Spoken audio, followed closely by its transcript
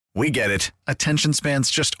We get it. Attention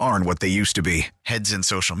spans just aren't what they used to be. Heads in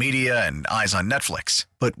social media and eyes on Netflix.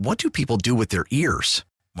 But what do people do with their ears?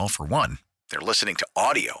 Well, for one, they're listening to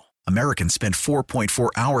audio. Americans spend 4.4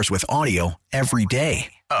 hours with audio every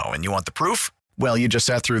day. Oh, and you want the proof? Well, you just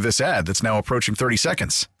sat through this ad that's now approaching 30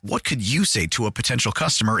 seconds. What could you say to a potential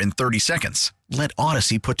customer in 30 seconds? Let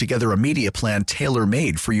Odyssey put together a media plan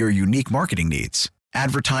tailor-made for your unique marketing needs.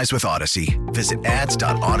 Advertise with Odyssey. Visit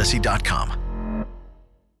ads.odyssey.com.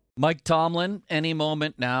 Mike Tomlin, any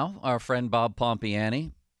moment now, our friend Bob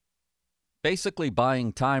Pompiani, basically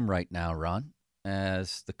buying time right now, Ron,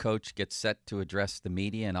 as the coach gets set to address the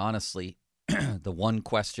media. And honestly, the one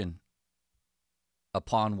question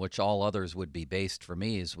upon which all others would be based for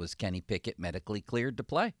me is, was Kenny Pickett medically cleared to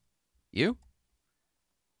play? You?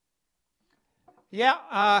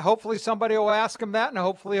 Yeah, hopefully somebody will ask him that, and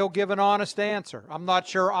hopefully he'll give an honest answer. I'm not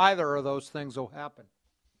sure either of those things will happen.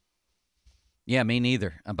 Yeah, me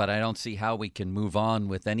neither. But I don't see how we can move on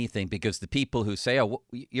with anything, because the people who say, oh,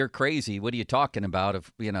 you're crazy, what are you talking about?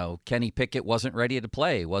 If, Kenny Pickett wasn't ready to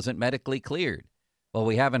play, wasn't medically cleared. Well,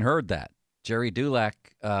 we haven't heard that. Jerry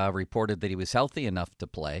Dulac reported that he was healthy enough to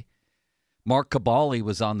play. Mark Cabali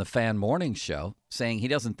was on the Fan Morning Show saying he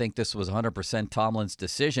doesn't think this was 100% Tomlin's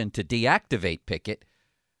decision to deactivate Pickett,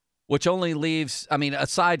 which only leaves,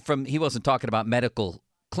 aside from he wasn't talking about medical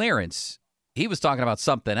clearance, he was talking about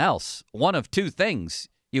something else. One of two things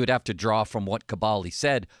you would have to draw from what Cabali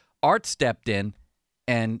said. Art stepped in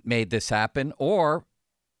and made this happen, or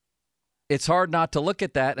it's hard not to look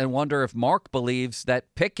at that and wonder if Mark believes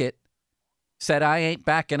that Pickett said, I ain't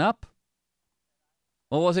backing up.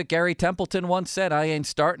 What was it Gary Templeton once said? I ain't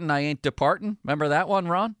starting, I ain't departing. Remember that one,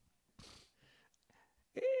 Ron?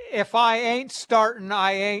 If I ain't starting,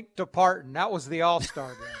 I ain't departing. That was the All-Star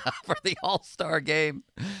game. For the All-Star game.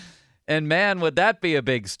 And, man, would that be a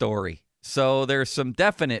big story. So there's some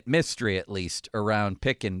definite mystery, at least, around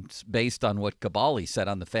Pickens based on what Cabali said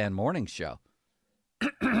on the Fan Morning Show.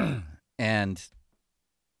 And,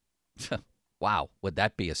 wow, would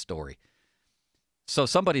that be a story. So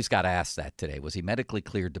somebody's got to ask that today. Was he medically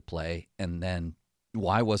cleared to play? And then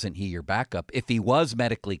why wasn't he your backup? If he was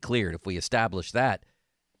medically cleared, if we establish that,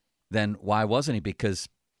 then why wasn't he? Because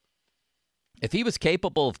if he was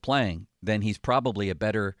capable of playing, then he's probably a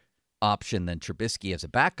better option than Trubisky as a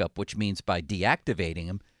backup, which means by deactivating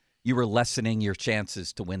him, you were lessening your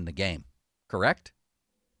chances to win the game. Correct?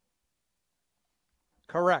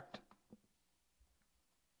 Correct.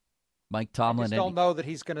 Mike Tomlin. I just don't know that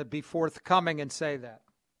he's going to be forthcoming and say that.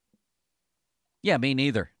 Yeah, me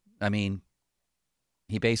neither.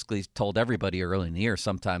 He basically told everybody early in the year,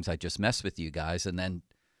 sometimes I just mess with you guys. And then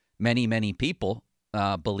many, many people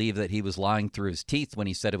believe that he was lying through his teeth when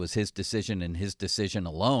he said it was his decision and his decision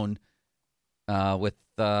alone with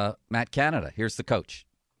Matt Canada. Here's the coach.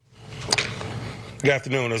 Good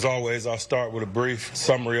afternoon. As always, I'll start with a brief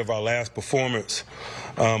summary of our last performance.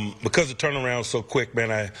 Because the turnaround is so quick,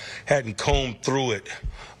 man, I hadn't combed through it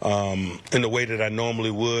in the way that I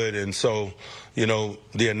normally would. And so,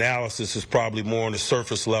 the analysis is probably more on the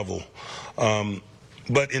surface level.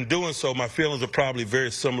 But in doing so, my feelings are probably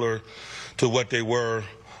very similar to what they were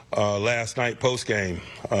last night post-game.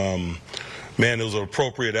 Man, it was an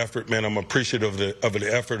appropriate effort. Man, I'm appreciative of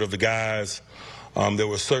the effort of the guys. There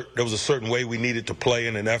was a certain way we needed to play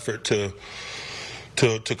in an effort to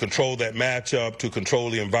control that matchup, to control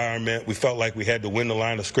the environment. We felt like we had to win the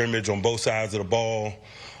line of scrimmage on both sides of the ball.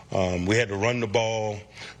 We had to run the ball.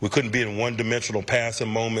 We couldn't be in one-dimensional passing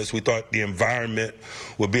moments. We thought the environment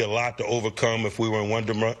would be a lot to overcome if we were in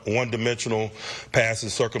one-dimensional passing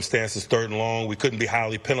circumstances, third and long. We couldn't be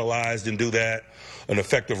highly penalized and do that. An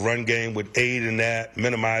effective run game would aid in that,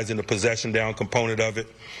 minimizing the possession down component of it.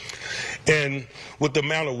 And with the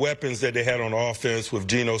amount of weapons that they had on offense with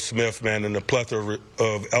Geno Smith, man, and the plethora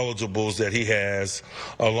of eligibles that he has,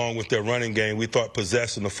 along with their running game, we thought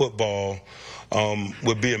possessing the football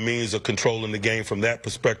would be a means of controlling the game from that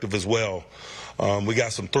perspective as well. We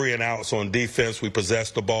got some 3-and-outs on defense. We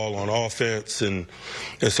possessed the ball on offense, and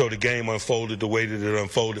so the game unfolded the way that it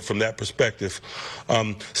unfolded from that perspective.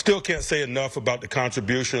 Still can't say enough about the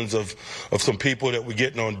contributions of some people that we're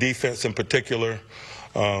getting on defense in particular.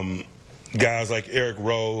 Guys like Eric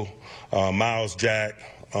Rowe, Miles Jack,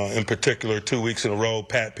 in particular, 2 weeks in a row,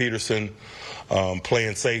 Pat Peterson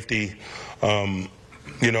playing safety.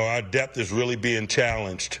 Our depth is really being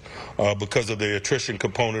challenged because of the attrition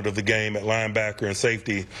component of the game at linebacker and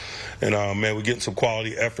safety. And, man, we're getting some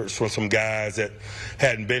quality efforts from some guys that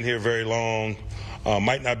hadn't been here very long,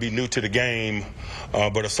 might not be new to the game,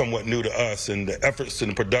 but are somewhat new to us. And the efforts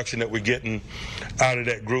and the production that we're getting out of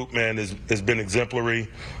that group, man, has been exemplary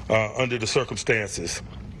under the circumstances.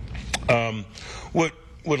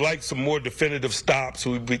 Would like some more definitive stops.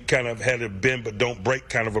 We kind of had a bend but don't break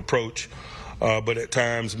kind of approach. But at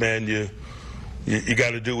times, man, you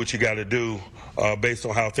got to do what you got to do based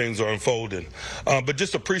on how things are unfolding. But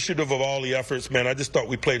just appreciative of all the efforts, man. I just thought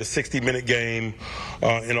we played a 60-minute game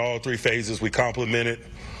in all three phases. We complimented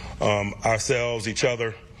ourselves, each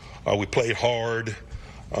other. We played hard.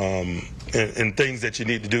 And things that you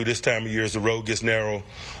need to do this time of year as the road gets narrow.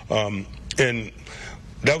 And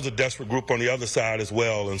that was a desperate group on the other side as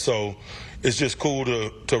well. And so it's just cool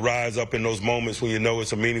to rise up in those moments when you know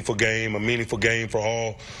it's a meaningful game for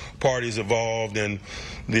all parties involved, and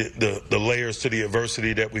the layers to the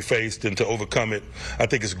adversity that we faced and to overcome it. I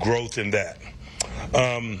think it's growth in that.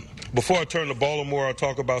 Before I turn to Baltimore, I'll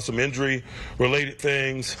talk about some injury-related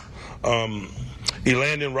things.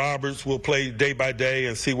 Elandon Roberts will play day by day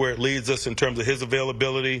and see where it leads us in terms of his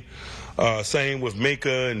availability. Same with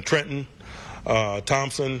Minka and Trenton.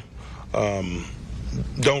 Thompson,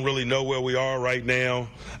 don't really know where we are right now.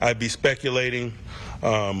 I'd be speculating.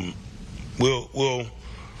 We'll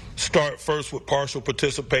start first with partial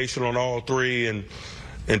participation on all three and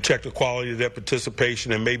check the quality of that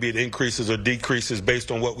participation, and maybe it increases or decreases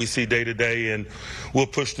based on what we see day to day, and we'll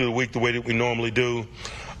push through the week the way that we normally do.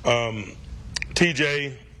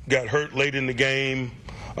 TJ got hurt late in the game.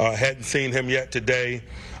 Hadn't seen him yet today.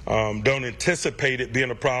 Don't anticipate it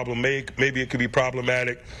being a problem. Maybe it could be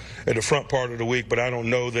problematic at the front part of the week, but I don't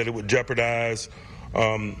know that it would jeopardize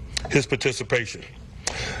his participation.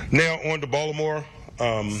 Now on to Baltimore.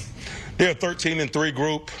 They're a 13-3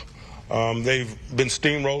 group. They've been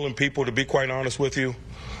steamrolling people, to be quite honest with you.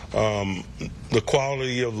 The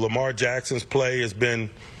quality of Lamar Jackson's play has been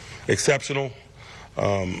exceptional.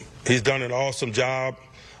 He's done an awesome job,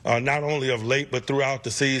 not only of late but throughout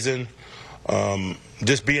the season,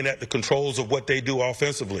 just being at the controls of what they do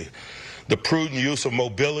offensively. The prudent use of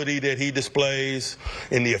mobility that he displays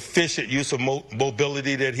and the efficient use of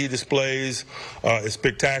mobility that he displays is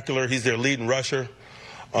spectacular. He's their leading rusher,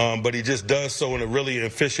 but he just does so in a really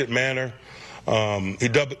efficient manner. He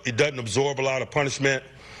doesn't absorb a lot of punishment.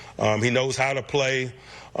 He knows how to play.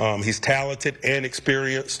 He's talented and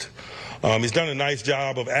experienced. He's done a nice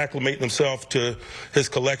job of acclimating himself to his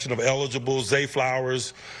collection of eligibles. Zay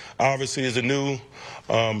Flowers obviously is a new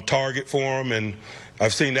target for him, and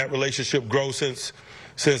I've seen that relationship grow since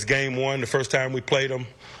game one, the first time we played him.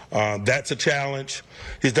 That's a challenge.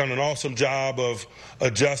 He's done an awesome job of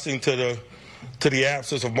adjusting to the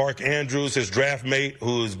absence of Mark Andrews, his draft mate,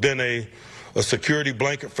 who has been a security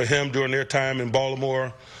blanket for him during their time in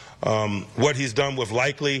Baltimore. What he's done with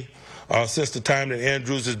Likely since the time that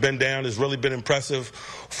Andrews has been down has really been impressive.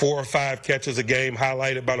 4 or 5 catches a game,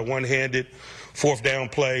 highlighted by the one-handed fourth down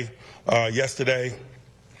play yesterday.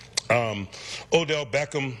 Odell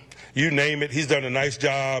Beckham, you name it, he's done a nice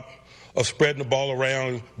job of spreading the ball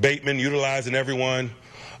around. Bateman utilizing everyone,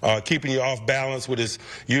 keeping you off balance with his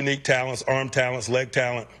unique talents, arm talents, leg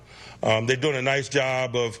talent. They're doing a nice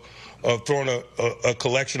job of throwing a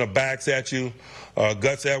collection of backs at you.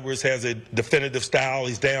 Gus Edwards has a definitive style.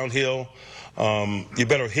 He's downhill. You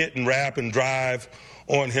better hit and wrap and drive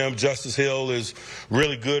on him. Justice Hill is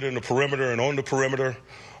really good in the perimeter and on the perimeter.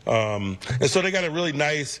 And so they got a really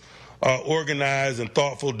nice, organized and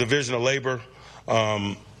thoughtful division of labor.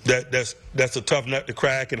 That's a tough nut to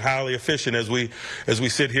crack and highly efficient as we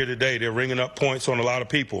sit here today. They're ringing up points on a lot of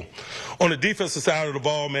people. On the defensive side of the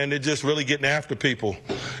ball, man, they're just really getting after people.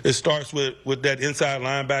 It starts with that inside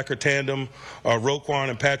linebacker tandem, Roquan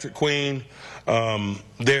and Patrick Queen.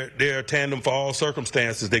 They're a tandem for all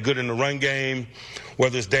circumstances. They're good in the run game,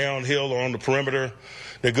 whether it's downhill or on the perimeter.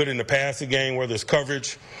 They're good in the passing game, whether it's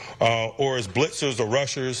coverage or as blitzers or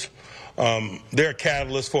rushers. They're a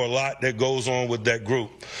catalyst for a lot that goes on with that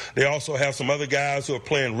group. They also have some other guys who are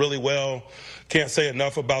playing really well. Can't say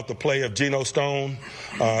enough about the play of Geno Stone.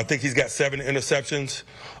 I think he's got 7 interceptions.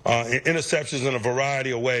 Interceptions in a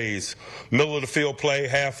variety of ways. Middle of the field play,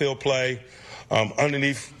 half field play,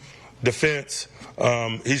 underneath defense.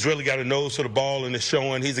 He's really got a nose for the ball and is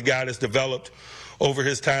showing. He's a guy that's developed over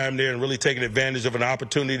his time there and really taking advantage of an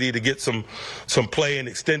opportunity to get some play and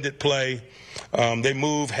extended play. They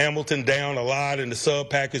move Hamilton down a lot in the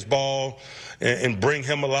sub-package ball and bring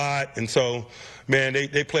him a lot. And so, man,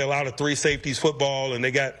 they play a lot of 3 safeties football, and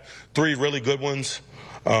they got 3 really good ones.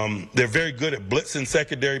 They're very good at blitzing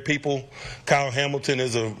secondary people. Kyle Hamilton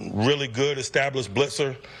is a really good established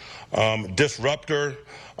blitzer, disruptor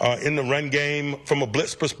in the run game from a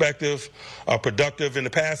blitz perspective, productive in the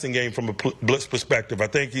passing game from a blitz perspective. I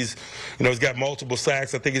think he's got multiple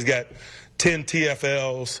sacks. I think he's got 10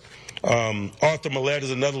 TFLs. Arthur Millette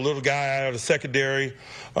is another little guy out of the secondary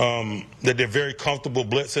that they're very comfortable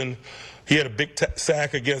blitzing. He had a big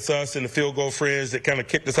sack against us in the field goal fringe that kind of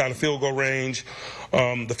kicked us out of field goal range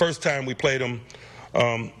the first time we played them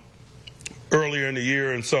earlier in the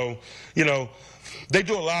year. And so, you know, they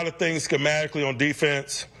do a lot of things schematically on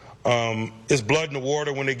defense. It's blood in the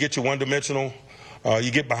water when they get you one-dimensional.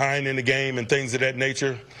 You get behind in the game and things of that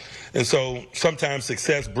nature. And so sometimes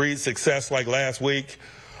success breeds success, like last week.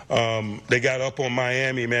 They got up on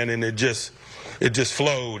Miami, man, and it just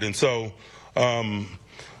flowed. And so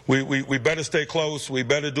we better stay close. We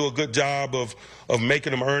better do a good job of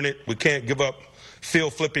making them earn it. We can't give up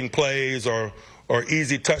field-flipping plays or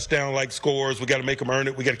easy touchdown-like scores. We got to make them earn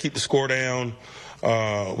it. We got to keep the score down.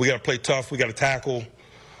 We got to play tough. We got to tackle.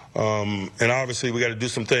 And obviously we got to do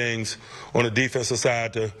some things on the defensive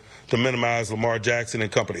side to minimize Lamar Jackson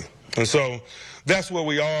and company. And so that's where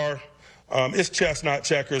we are. It's chess, not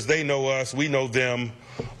checkers. They know us. We know them.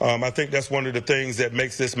 I think that's one of the things that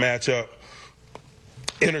makes this matchup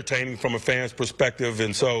entertaining from a fan's perspective.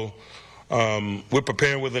 And so we're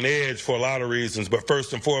preparing with an edge for a lot of reasons, but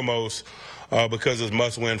first and foremost, because it's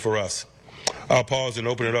must-win for us. I'll pause and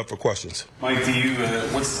open it up for questions. Mike,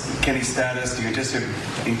 what's Kenny's status? Do you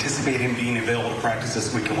anticipate him being available to practice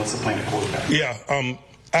this week, and what's the plan at quarterback? Yeah,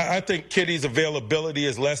 I think Kenny's availability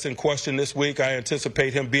is less in question this week. I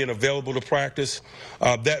anticipate him being available to practice.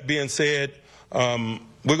 That being said, we're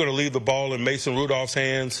going to leave the ball in Mason Rudolph's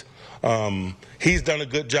hands. He's done a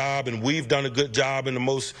good job, and we've done a good job in the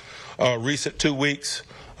most recent 2 weeks.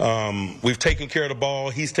 We've taken care of the ball.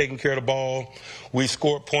 He's taken care of the ball. We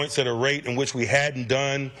scored points at a rate in which we hadn't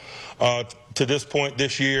done to this point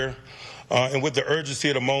this year. And with the urgency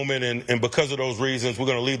of the moment and because of those reasons, we're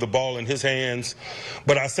going to leave the ball in his hands.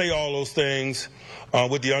 But I say all those things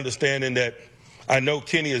with the understanding that I know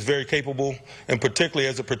Kenny is very capable, and particularly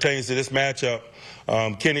as it pertains to this matchup,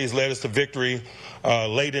 Kenny has led us to victory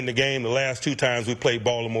late in the game the last 2 times we played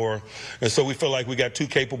Baltimore. And so we feel like we got 2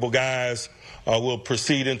 capable guys. We'll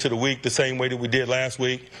proceed into the week the same way that we did last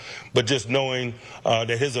week, but just knowing that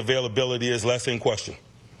his availability is less in question.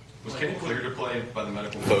 Was Kenny cleared to play by the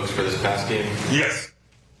medical folks for this past game? Yes.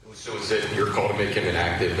 So is it your call to make him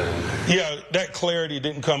inactive then? Yeah, that clarity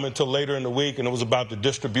didn't come until later in the week, and it was about the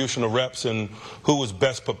distribution of reps and who was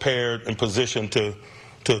best prepared and positioned to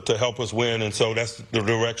help us win, and so that's the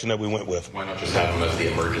direction that we went with. Why not just have him as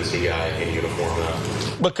the emergency guy in uniform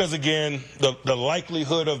now? Because, again, the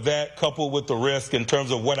likelihood of that coupled with the risk in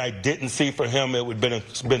terms of what I didn't see for him, it would have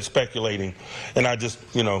been speculating, and I just,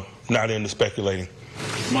 not into speculating.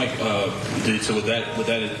 Mike, so with that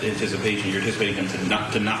anticipation, you're anticipating him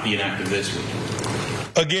to not be inactive this week?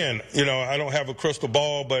 Again, I don't have a crystal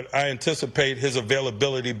ball, but I anticipate his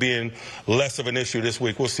availability being less of an issue this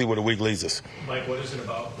week. We'll see where the week leads us. Mike, what is it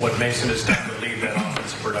about what Mason has done to lead that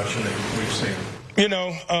offensive production that we've seen?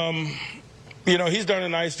 He's done a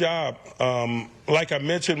nice job. Like I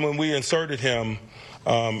mentioned when we inserted him,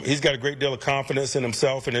 he's got a great deal of confidence in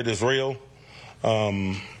himself, and it is real.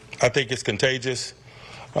 I think it's contagious.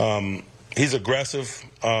 He's aggressive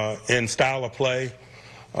in style of play.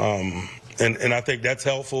 And I think that's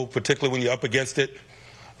helpful, particularly when you're up against it.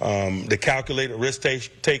 The calculated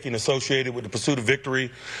risk-taking associated with the pursuit of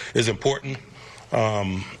victory is important.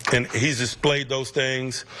 And he's displayed those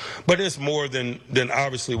things. But it's more than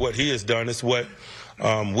obviously what he has done. It's what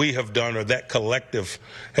we have done, or that collective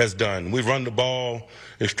has done. We've run the ball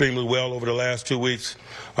extremely well over the last 2 weeks.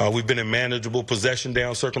 We've been in manageable possession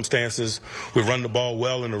down circumstances. We've run the ball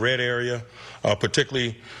well in the red area,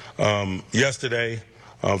 particularly yesterday.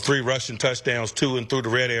 3 rushing touchdowns, 2 and through the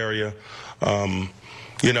red area.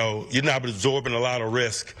 You're not absorbing a lot of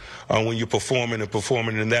risk when you're performing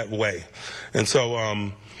in that way. And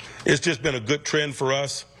so it's just been a good trend for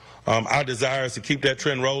us. Our desire is to keep that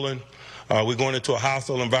trend rolling. We're going into a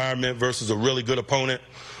hostile environment versus a really good opponent,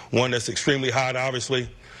 one that's extremely hot, obviously.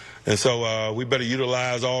 And so we better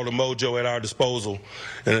utilize all the mojo at our disposal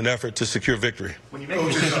in an effort to secure victory. When you make a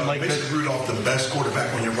decision like this, Mason Rudolph the best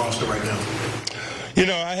quarterback on your roster right now?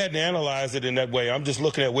 I hadn't analyzed it in that way. I'm just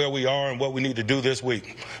looking at where we are and what we need to do this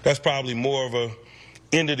week. That's probably more of a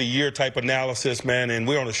end-of-the-year type analysis, man, and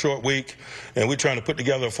we're on a short week, and we're trying to put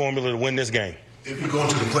together a formula to win this game. If you go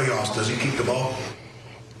into the playoffs, does he keep the ball?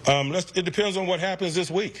 It depends on what happens this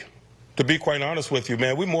week. to be quite honest with you,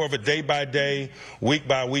 man. We're more of a day-by-day,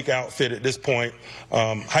 week-by-week outfit at this point.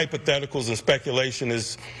 Hypotheticals and speculation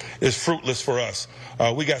is fruitless for us.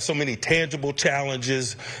 We got so many tangible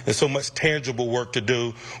challenges and so much tangible work to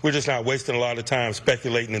do. We're just not wasting a lot of time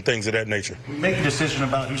speculating and things of that nature. We make a decision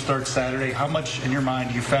about who starts Saturday. How much in your mind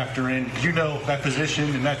do you factor in? You know that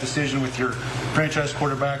position and that decision with your franchise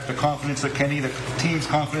quarterback, the confidence of Kenny, the team's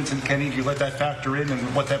confidence in Kenny. Do you let that factor in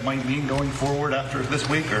and what that might mean going forward after this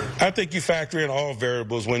week? Or I think you factor in all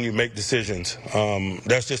variables when you make decisions.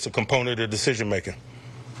 That's just a component of decision making.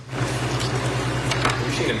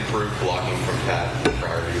 We've seen improved blocking from Pat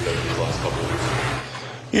prior to these last couple of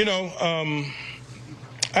weeks. You know,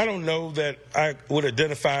 I don't know that I would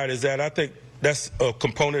identify it as that. I think that's a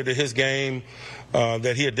component of his game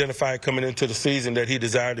that he identified coming into the season that he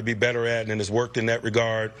desired to be better at and has worked in that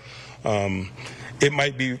regard. It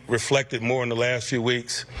might be reflected more in the last few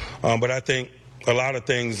weeks, but I think a lot of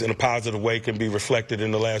things in a positive way can be reflected in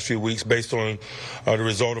the last few weeks based on the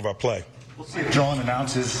result of our play. We'll see if John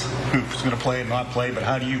announces who's going to play and not play, but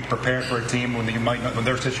how do you prepare for a team when when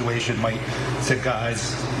their situation might sit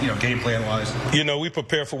guys, game plan wise? We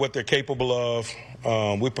prepare for what they're capable of.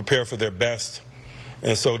 We prepare for their best,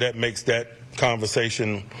 and so that makes that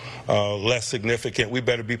conversation less significant. We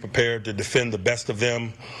better be prepared to defend the best of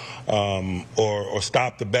them or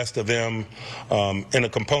stop the best of them. And a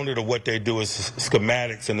component of what they do is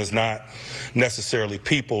schematics and is not necessarily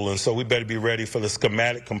people. And so we better be ready for the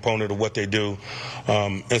schematic component of what they do.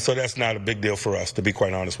 And so that's not a big deal for us, to be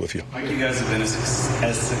quite honest with you. Mike, you guys have been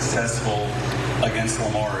as successful against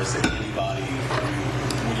Lamar as anybody.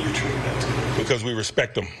 What do you attribute that to? Because we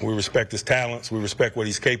respect him. We respect his talents. We respect what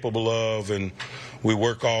he's capable of, and we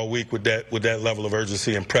work all week with that level of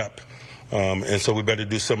urgency and prep. And so we better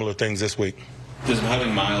do similar things this week. Does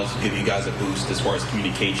having Miles give you guys a boost as far as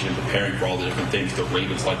communication and preparing for all the different things the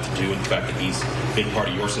Ravens like to do, and the fact that he's been part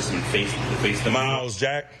of your system and face them? Miles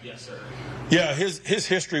Jack? Yes, sir. Yeah, his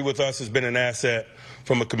history with us has been an asset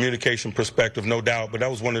from a communication perspective, no doubt. But that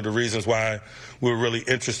was one of the reasons why we were really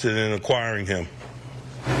interested in acquiring him.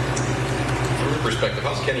 From your perspective,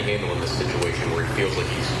 how's Kenny handling this situation where he feels like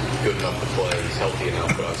he's good enough to play, he's healthy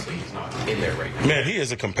enough, but obviously he's not in there right now? Man, he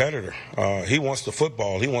is a competitor. He wants the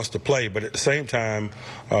football. He wants to play. But at the same time,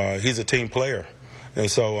 he's a team player. And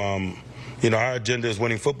so, our agenda is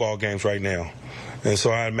winning football games right now. And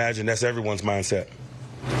so I imagine that's everyone's mindset.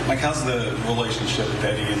 Mike, how's the relationship with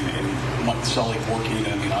Eddie and Mike Sully working?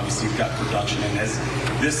 I mean, obviously you've got production. And has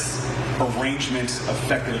this arrangement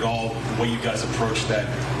affected at all the way you guys approach that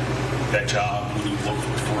job when you look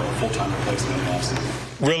for a full-time replacement in the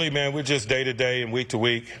offseason? Really, man, we're just day-to-day and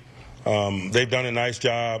week-to-week. They've done a nice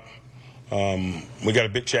job. We got a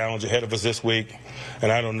big challenge ahead of us this week,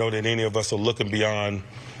 and I don't know that any of us are looking beyond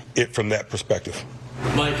it from that perspective.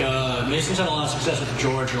 Mike, Mason's had a lot of success with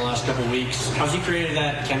George in the last couple of weeks. How's he created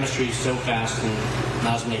that chemistry so fast and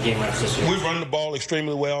allows him to game reps this year? We run the ball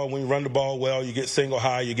extremely well. When you run the ball well, you get single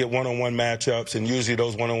high, you get one-on-one matchups, and usually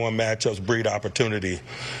those one-on-one matchups breed opportunity.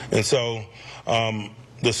 And so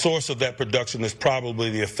the source of that production is probably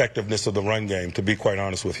the effectiveness of the run game, to be quite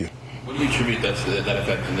honest with you. What do you attribute that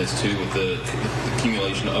effectiveness to with the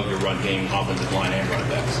accumulation of your run game, offensive line, and running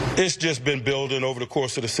backs? It's just been building over the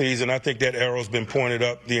course of the season. I think that arrow's been pointed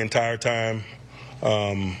up the entire time.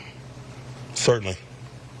 Certainly.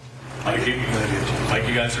 Mike,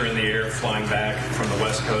 you guys are in the air flying back from the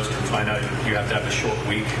West Coast and find out you have to have a short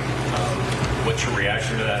week. What's your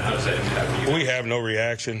reaction to that? How does that impact you? We have no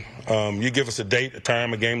reaction. You give us a date, a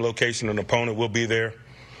time, a game location, an opponent, we'll be there.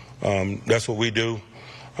 That's what we do.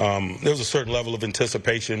 There's a certain level of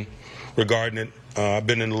anticipation regarding it. I've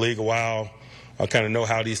been in the league a while. I kind of know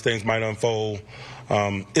how these things might unfold.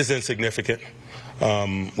 It's insignificant.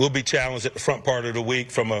 We'll be challenged at the front part of the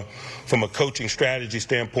week from a coaching strategy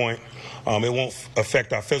standpoint. It won't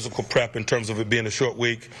affect our physical prep in terms of it being a short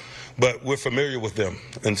week, but we're familiar with them.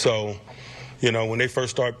 And so, when they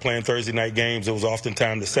first started playing Thursday night games, it was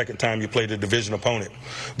oftentimes the second time you played a division opponent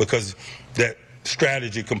because that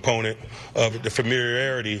strategy component of it, the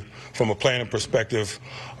familiarity from a planning perspective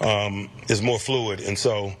is more fluid. And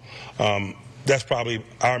so that's probably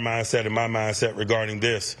our mindset and my mindset regarding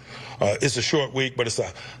this. It's a short week, but it's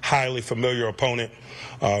a highly familiar opponent.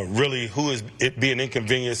 Really, who is it being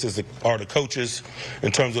inconvenienced are the coaches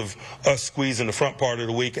in terms of us squeezing the front part of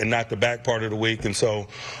the week and not the back part of the week. And so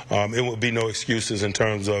it would be no excuses in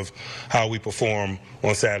terms of how we perform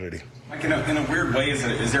on Saturday. Mike, in a weird way,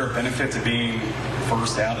 is there a benefit to being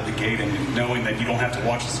first out of the gate and knowing that you don't have to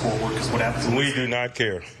watch the scoreboard because what happens? We do not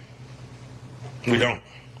care. We don't.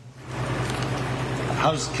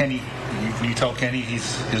 How's Kenny When you tell Kenny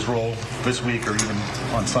his role this week or even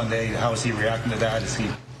on Sunday, how is he reacting to that? Is he?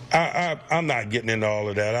 I'm not getting into all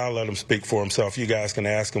of that. I'll let him speak for himself. You guys can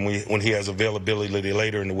ask him when he has availability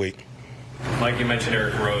later in the week. Mike, you mentioned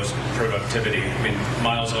Eric Rowe's productivity. I mean,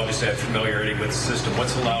 Miles obviously had familiarity with the system.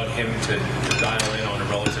 What's allowed him to dial in on a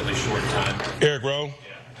relatively short time? Eric Rowe?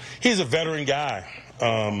 He's a veteran guy.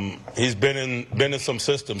 He's been in some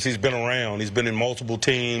systems. He's been around. He's been in multiple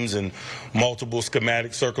teams and multiple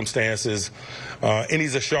schematic circumstances, and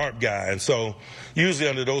he's a sharp guy. And so usually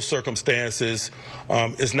under those circumstances,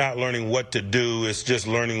 it's not learning what to do. It's just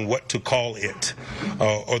learning what to call it,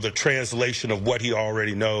 or the translation of what he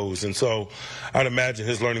already knows. And so I'd imagine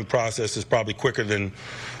his learning process is probably quicker than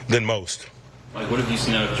most. Like, what have you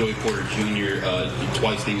seen out of Joey Porter Jr.?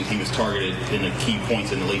 Twice he was targeted in the key points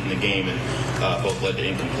late in the game, and both led to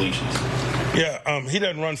incompletions. Yeah, he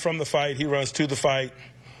doesn't run from the fight. He runs to the fight.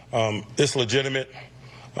 It's legitimate.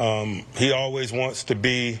 He always wants to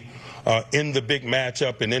be in the big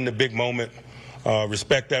matchup and in the big moment.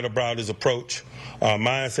 Respect that about his approach.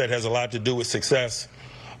 Mindset has a lot to do with success.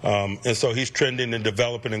 And so he's trending and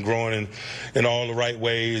developing and growing in all the right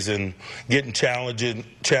ways and getting challenged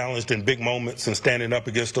in big moments and standing up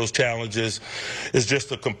against those challenges is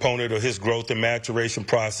just a component of his growth and maturation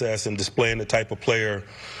process and displaying the type of player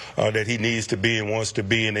that he needs to be and wants to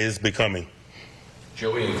be and is becoming.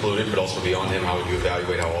 Joey included, but also beyond him, how would you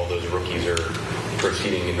evaluate how all those rookies are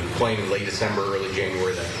proceeding in the playing in late December, early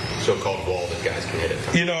January, that so-called wall that guys can hit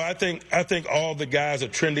it? You know, I think all the guys are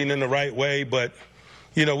trending in the right way, but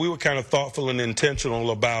you know, we were kind of thoughtful and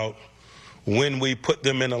intentional about when we put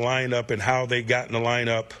them in the lineup and how they got in the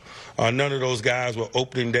lineup. None of those guys were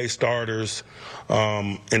opening day starters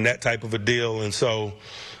and that type of a deal. And so,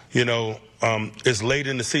 you know, it's late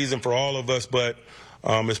in the season for all of us, but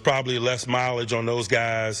it's probably less mileage on those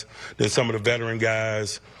guys than some of the veteran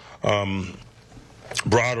guys.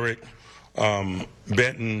 Broderick,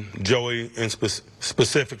 Benton, Joey, and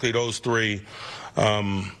specifically those three.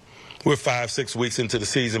 We're 5-6 weeks into the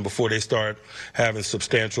season before they start having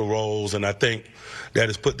substantial roles, and I think that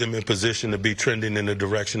has put them in position to be trending in the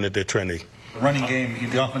direction that they're trending. The running game,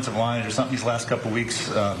 the offensive line, or something these last couple of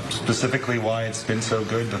weeks, specifically why it's been so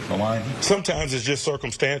good, the line? Sometimes it's just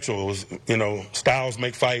circumstantial. You know, styles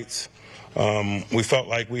make fights. We felt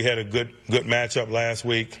like we had a good matchup last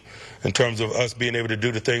week in terms of us being able to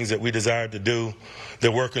do the things that we desired to do.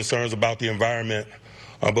 There were concerns about the environment.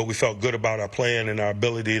 But we felt good about our plan and our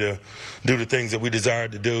ability to do the things that we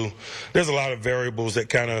desired to do. There's a lot of variables that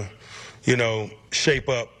kind of, you know, shape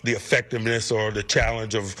up the effectiveness or the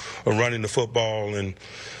challenge of running the football. And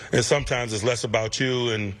sometimes it's less about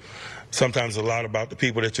you and sometimes a lot about the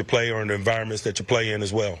people that you play or in the environments that you play in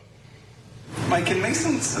as well. Mike, and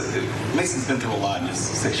Mason's been through a lot in his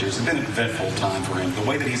 6 years. It's been an eventful time for him. The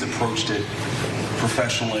way that he's approached it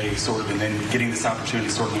professionally, sort of, and then getting this opportunity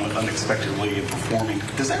sort of unexpectedly and performing,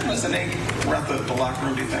 does that resonate throughout the locker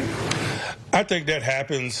room, do you think? I think that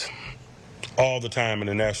happens all the time in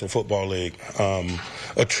the National Football League.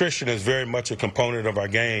 Attrition is very much a component of our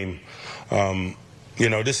game. You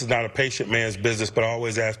know, this is not a patient man's business, but I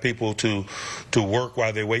always ask people to work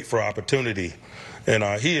while they wait for opportunity. And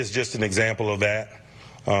he is just an example of that,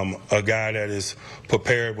 a guy that is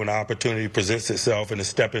prepared when opportunity presents itself and is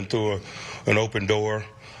stepping through an open door.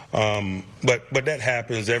 But that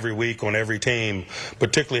happens every week on every team,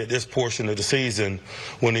 particularly at this portion of the season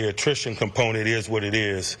when the attrition component is what it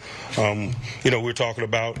is. You know, we're talking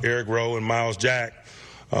about Eric Rowe and Miles Jack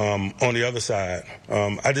on the other side.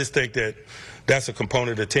 I just think that that's a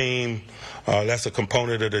component of the team. That's a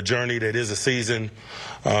component of the journey that is a season.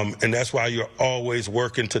 And that's why you're always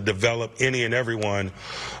working to develop any and everyone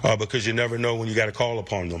because you never know when you got to call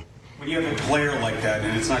upon them. When you have a player like that,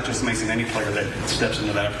 and it's not just Mason, any player that steps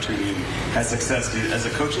into that opportunity and has success, as a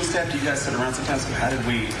coaching staff, do you guys sit around sometimes and how did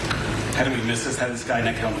we miss this? How did this guy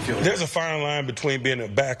not get on the field? There's a fine line between being a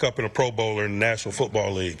backup and a Pro Bowler in the National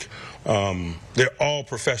Football League. They're all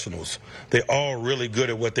professionals. They're all really good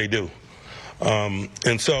at what they do.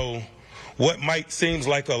 And so what might seem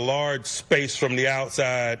like a large space from the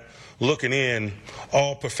outside looking in,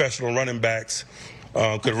 all professional running backs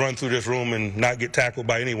could run through this room and not get tackled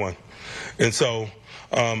by anyone. And so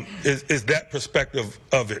is that perspective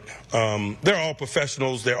of it. They're all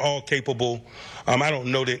professionals. They're all capable. I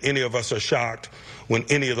don't know that any of us are shocked when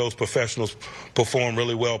any of those professionals perform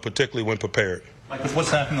really well, particularly when prepared. Like with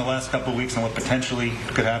what's happened the last couple of weeks and what potentially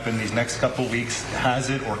could happen these next couple of weeks, has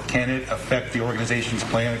it or can it affect the organization's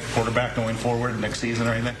plan at quarterback going forward next season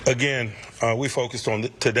or anything? Again, we focused on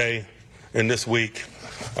today and this week.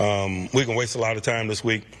 We can waste a lot of time this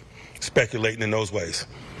week speculating in those ways.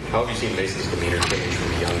 How have you seen Mason's demeanor change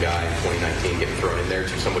from a young guy in 2019 getting thrown in there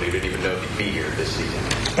to somebody who didn't even know he'd be here this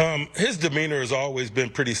season? His demeanor has always been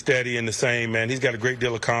pretty steady and the same, man. He's got a great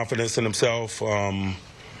deal of confidence in himself.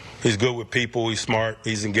 He's good with people. He's smart.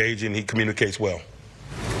 He's engaging. He communicates well.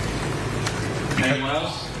 Anyone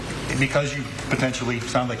else? Because you potentially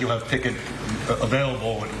sound like you'll have Pickett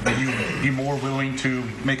available, would you be more willing to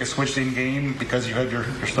make a switch in game because you have your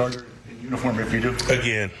starter in uniform if you do?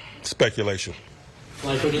 Again, speculation.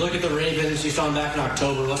 Like when you look at the Ravens, you saw them back in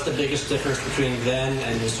October. What's the biggest difference between then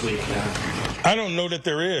and this week now? I don't know that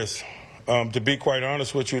there is. To be quite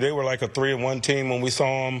honest with you, they were like a 3-1 team when we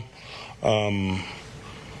saw them.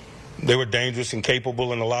 They were dangerous and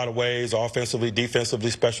capable in a lot of ways, offensively, defensively,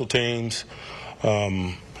 special teams.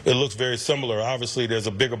 It looks very similar. Obviously, there's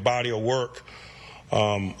a bigger body of work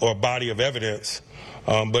or body of evidence,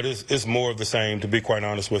 but it's more of the same, to be quite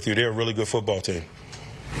honest with you. They're a really good football team.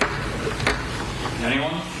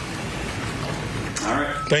 Anyone? All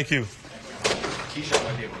right. Thank you.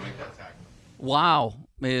 Wow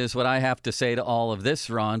is what I have to say to all of this,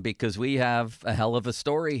 Ron, because we have a hell of a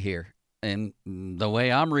story here. And the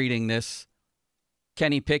way I'm reading this,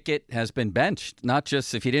 Kenny Pickett has been benched. Not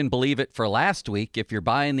just if you didn't believe it for last week, if you're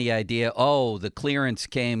buying the idea, oh, the clearance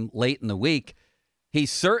came late in the week,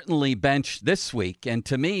 he's certainly benched this week. And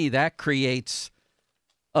to me, that creates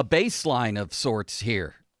a baseline of sorts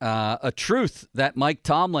here. A truth that Mike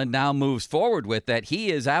Tomlin now moves forward with, that he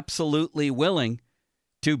is absolutely willing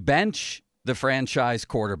to bench the franchise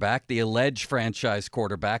quarterback, the alleged franchise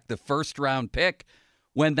quarterback, the first-round pick,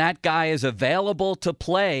 when that guy is available to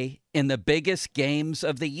play in the biggest games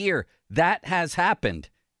of the year. That has happened.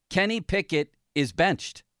 Kenny Pickett is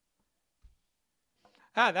benched.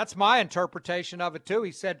 That's my interpretation of it, too.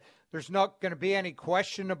 He said there's not going to be any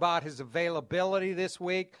question about his availability this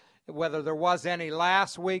week, whether there was any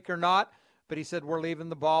last week or not. But he said we're leaving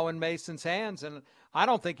the ball in Mason's hands. And I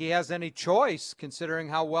don't think he has any choice, considering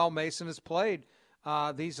how well Mason has played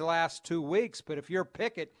these last 2 weeks. But if you're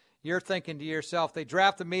Pickett, you're thinking to yourself, they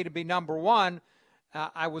drafted me to be number one.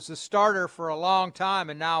 I was a starter for a long time,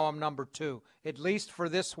 and now I'm number two, at least for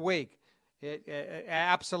this week.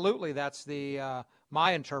 Absolutely, that's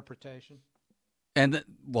my interpretation. And,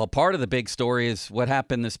 well, part of the big story is what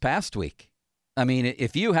happened this past week. I mean,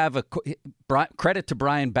 if you have credit to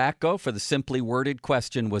Brian Batko for the simply worded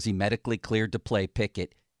question, was he medically cleared to play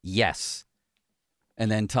Pickett? Yes. And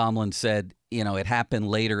then Tomlin said, it happened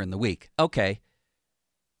later in the week. Okay.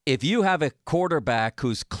 If you have a quarterback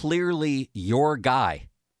who's clearly your guy,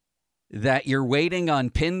 that you're waiting on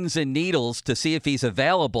pins and needles to see if he's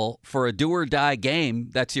available for a do-or-die game,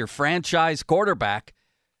 that's your franchise quarterback,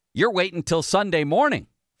 you're waiting till Sunday morning.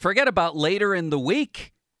 Forget about later in the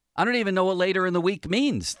week. I don't even know what later in the week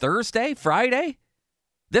means. Thursday? Friday?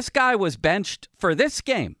 This guy was benched for this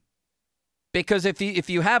game. Because if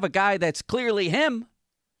you have a guy that's clearly him,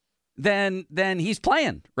 then he's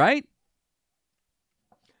playing, right?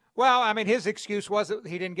 Well, I mean, his excuse was that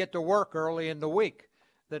he didn't get to work early in the week,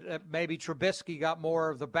 that maybe Trubisky got more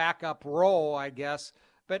of the backup role, I guess.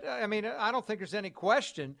 But, I mean, I don't think there's any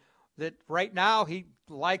question that right now he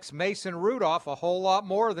likes Mason Rudolph a whole lot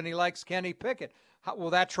more than he likes Kenny Pickett. How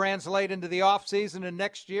will that translate into the offseason and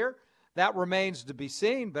next year? That remains to be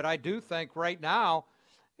seen. But I do think right now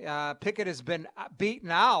Pickett has been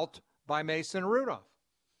beaten out by Mason Rudolph.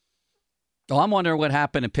 Well, I'm wondering what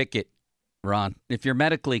happened to Pickett, Ron. If you're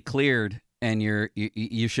medically cleared and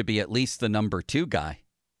you should be at least the number 2 guy,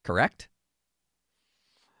 correct?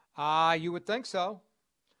 You would think so.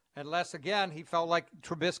 Unless, again, he felt like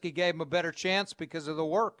Trubisky gave him a better chance because of the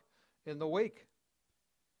work in the week.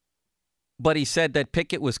 But he said that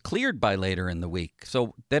Pickett was cleared by later in the week.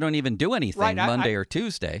 So they don't even do anything Monday or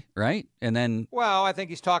Tuesday, right? And then, well, I think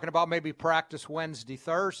he's talking about maybe practice Wednesday,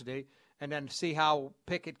 Thursday, and then see how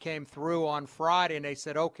Pickett came through on Friday. And they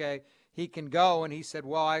said, okay, he can go. And he said,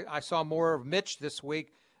 well, I saw more of Mitch this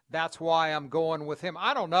week. That's why I'm going with him.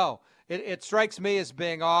 I don't know. It strikes me as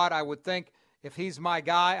being odd. I would think if he's my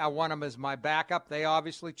guy, I want him as my backup. They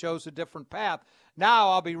obviously chose a different path. Now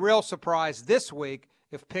I'll be real surprised this week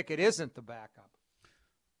if Pickett isn't the backup.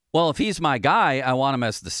 Well, if he's my guy, I want him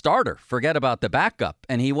as the starter. Forget about the backup.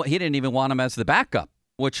 And he didn't even want him as the backup,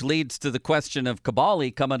 which leads to the question of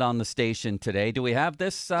Kabali coming on the station today. Do we have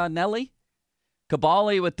this, Nelly?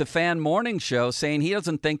 Kabali with the Fan Morning Show saying he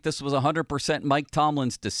doesn't think this was 100% Mike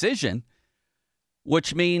Tomlin's decision,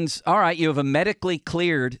 which means, all right, you have a medically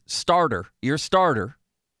cleared starter. Your starter,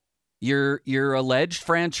 your alleged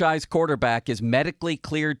franchise quarterback is medically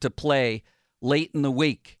cleared to play late in the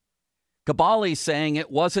week. Kabali's saying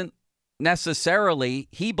it wasn't necessarily,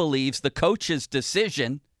 he believes, the coach's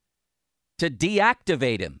decision to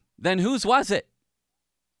deactivate him. Then whose was it?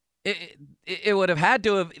 it would have had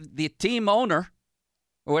to have, the team owner,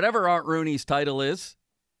 or whatever Art Rooney's title is,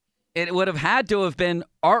 it would have had to have been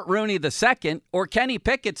Art Rooney II or Kenny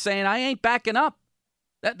Pickett saying, I ain't backing up.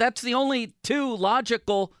 That's the only two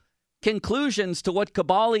logical conclusions to what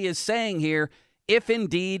Caballi is saying here, if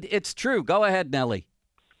indeed it's true. Go ahead, Nelly.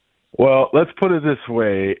 Well, let's put it this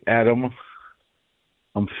way, Adam.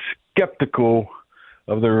 I'm skeptical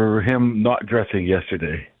of him not dressing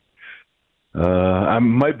yesterday. I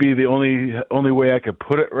might be the only way I could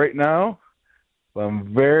put it right now. But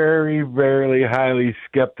I'm very, very highly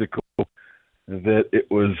skeptical that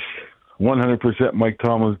it was 100% Mike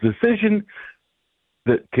Tomlin's decision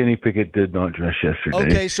that Kenny Pickett did not dress yesterday.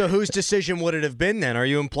 Okay, so whose decision would it have been then? Are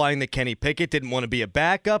you implying that Kenny Pickett didn't want to be a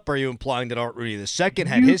backup? Are you implying that Art Rooney II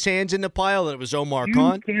had his hands in the pile, that it was Omar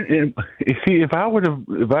Khan? See, if I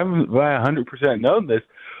 100% known this,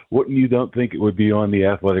 wouldn't you don't think it would be on the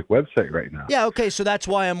Athletic website right now? Yeah, okay, so that's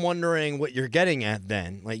why I'm wondering what you're getting at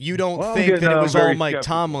then. Like, you don't think that it was all Mike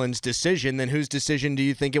Tomlin's decision, then whose decision do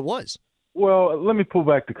you think it was? Well, let me pull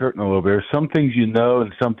back the curtain a little bit. There's some things you know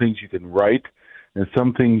and some things you can write, and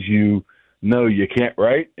some things you know you can't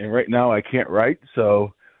write, and right now I can't write,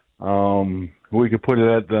 so we could put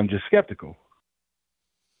it at I'm just skeptical.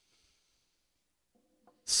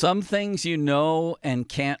 Some things you know and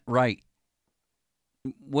can't write.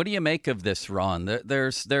 What do you make of this, Ron?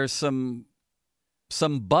 There's some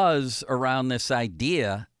buzz around this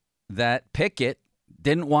idea that Pickett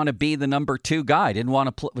didn't want to be the number 2 guy, didn't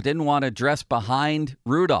want to dress behind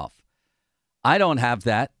Rudolph. I don't have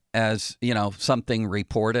that as, something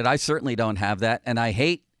reported. I certainly don't have that, and I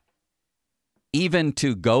hate even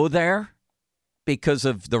to go there because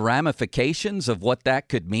of the ramifications of what that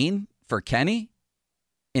could mean for Kenny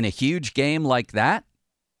in a huge game like that.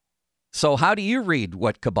 So how do you read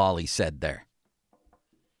what Caballi said there?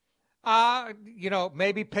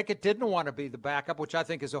 Maybe Pickett didn't want to be the backup, which I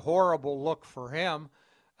think is a horrible look for him.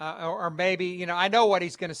 Or maybe, I know what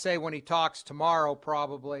he's going to say when he talks tomorrow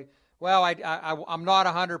probably. Well, I'm not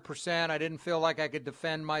 100%. I didn't feel like I could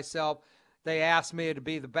defend myself. They asked me to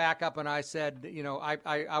be the backup, and I said,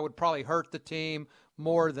 I would probably hurt the team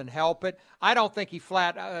more than help it. I don't think he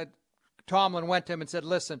Tomlin went to him and said,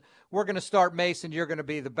 listen, we're going to start Mason. You're going to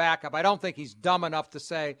be the backup. I don't think he's dumb enough to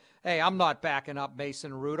say, hey, I'm not backing up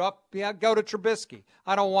Mason Rudolph. Yeah, go to Trubisky.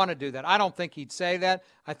 I don't want to do that. I don't think he'd say that.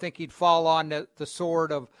 I think he'd fall on the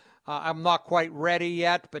sword of I'm not quite ready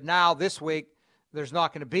yet. But now this week, there's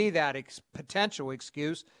not going to be that potential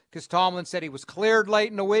excuse because Tomlin said he was cleared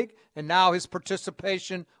late in the week, and now his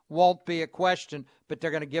participation won't be a question, but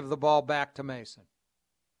they're going to give the ball back to Mason.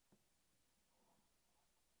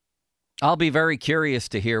 I'll be very curious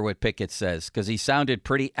to hear what Pickett says because he sounded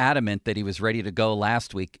pretty adamant that he was ready to go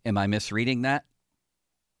last week. Am I misreading that?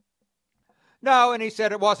 No, and he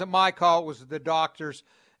said it wasn't my call. It was the doctors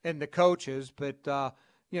and the coaches. But,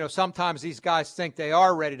 sometimes these guys think they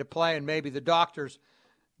are ready to play, and maybe the doctors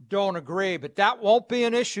don't agree. But that won't be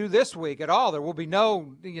an issue this week at all. There will be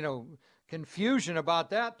no, confusion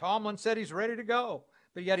about that. Tomlin said he's ready to go,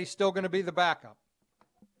 but yet he's still going to be the backup.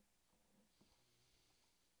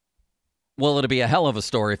 Well, it'll be a hell of a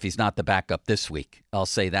story if he's not the backup this week. I'll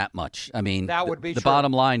say that much. I mean, that would be the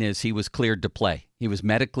bottom line is he was cleared to play. He was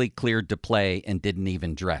medically cleared to play and didn't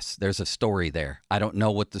even dress. There's a story there. I don't know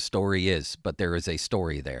what the story is, but there is a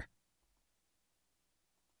story there.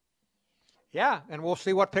 Yeah, and we'll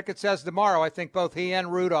see what Pickett says tomorrow. I think both he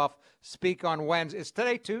and Rudolph speak on Wednesday. Is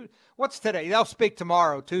today Tuesday? What's today? They'll speak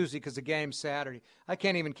tomorrow, Tuesday, because the game's Saturday. I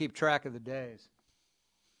can't even keep track of the days.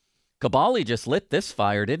 Caballi just lit this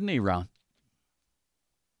fire, didn't he, Ron?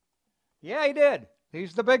 Yeah, he did.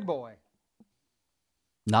 He's the big boy.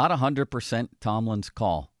 Not 100% Tomlin's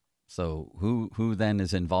call. So who then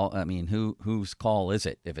is involved? I mean, whose call is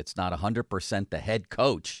it? If it's not 100% the head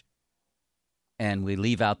coach, and we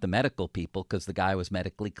leave out the medical people because the guy was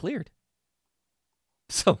medically cleared.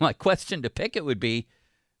 So my question to Pickett would be,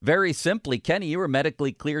 very simply, Kenny, you were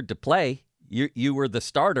medically cleared to play. You were the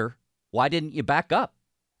starter. Why didn't you back up?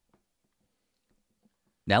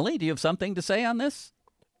 Nelly, do you have something to say on this?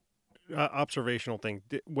 Observational thing.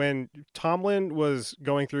 When Tomlin was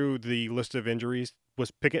going through the list of injuries,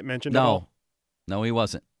 was Pickett mentioned at all? No, he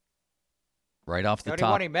wasn't. Right off the top. The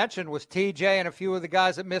only one he mentioned was TJ and a few of the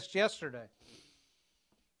guys that missed yesterday.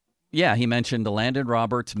 Yeah, he mentioned Landon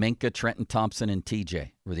Roberts, Minka, Trenton Thompson, and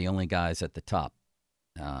TJ were the only guys at the top.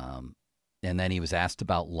 And then he was asked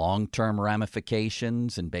about long-term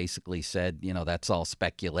ramifications and basically said, that's all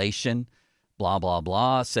speculation, blah, blah,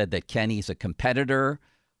 blah. Said that Kenny's a competitor.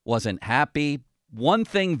 Wasn't happy. One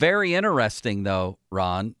thing very interesting, though,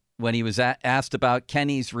 Ron, when he was asked about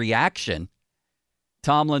Kenny's reaction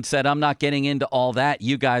Tomlin said, I'm not getting into all that.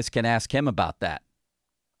 You guys can ask him about that.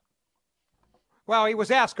 Well, he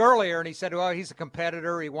was asked earlier, and he said, well, he's a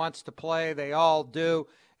competitor. He wants to play. They all do.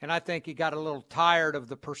 And I think he got a little tired of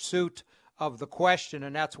the pursuit of the question,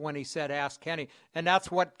 and that's when he said, ask Kenny. And that's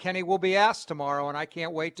what Kenny will be asked tomorrow, and I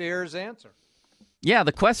can't wait to hear his answer. Yeah,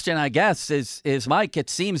 the question, I guess, is Mike, it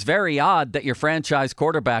seems very odd that your franchise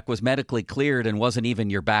quarterback was medically cleared and wasn't even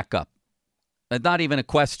your backup. Not even a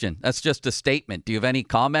question. That's just a statement. Do you have any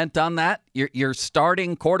comment on that? Your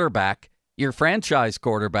starting quarterback, your franchise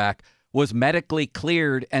quarterback, was medically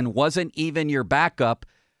cleared and wasn't even your backup.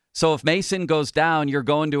 So if Mason goes down, you're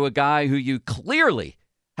going to a guy who you clearly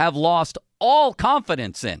have lost all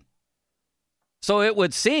confidence in. So it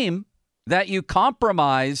would seem that you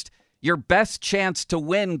compromised your best chance to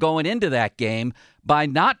win going into that game by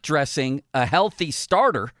not dressing a healthy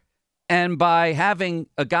starter and by having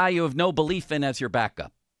a guy you have no belief in as your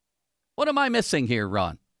backup. What am I missing here,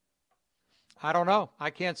 Ron? I don't know. I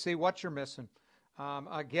can't see what you're missing.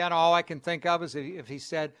 Again, all I can think of is if he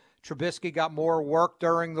said Trubisky got more work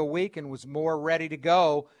during the week and was more ready to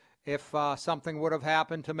go if something would have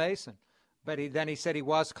happened to Mason. But then he said he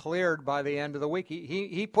was cleared by the end of the week.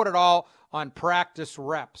 He put it all on practice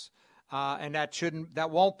reps, and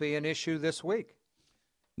that won't be an issue this week.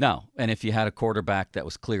 No, and if you had a quarterback that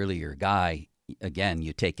was clearly your guy, again,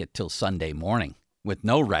 you take it till Sunday morning with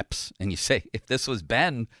no reps, and you say, if this was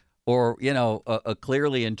Ben or, a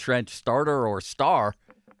clearly entrenched starter or star,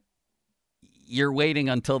 you're waiting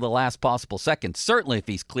until the last possible second. Certainly if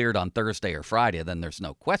he's cleared on Thursday or Friday, then there's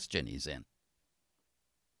no question he's in.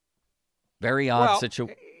 Very odd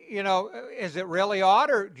situation. Is it really odd,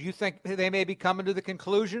 or do you think they may be coming to the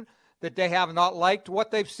conclusion that they have not liked what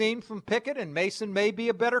they've seen from Pickett and Mason may be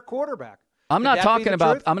a better quarterback? I'm not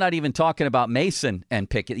even talking about Mason and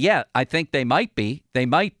Pickett. Yeah, I think they might be.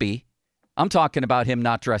 I'm talking about him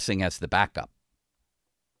not dressing as the backup.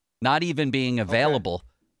 Not even being available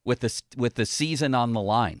with the season on the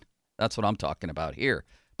line. That's what I'm talking about here.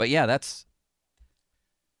 But yeah, that's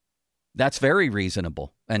very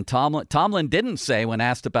reasonable. And Tomlin didn't say when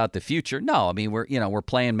asked about the future, no, I mean, we're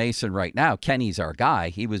playing Mason right now. Kenny's our guy.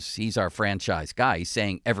 He's our franchise guy. He's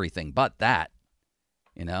saying everything but that,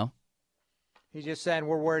 He's just saying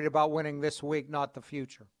we're worried about winning this week, not the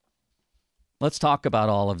future. Let's talk about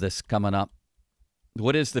all of this coming up.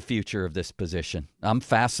 What is the future of this position? I'm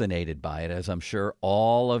fascinated by it, as I'm sure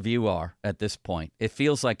all of you are at this point. It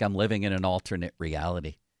feels like I'm living in an alternate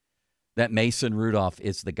reality. That Mason Rudolph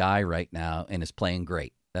is the guy right now and is playing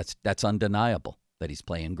great. That's undeniable that he's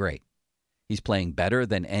playing great. He's playing better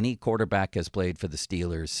than any quarterback has played for the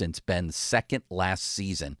Steelers since Ben's second last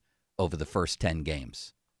season over the first 10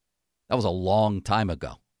 games. That was a long time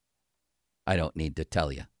ago. I don't need to tell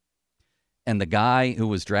you. And the guy who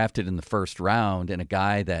was drafted in the first round and a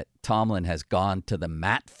guy that Tomlin has gone to the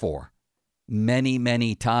mat for many,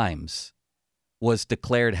 many times was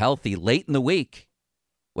declared healthy late in the week,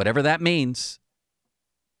 whatever that means,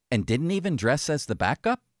 and didn't even dress as the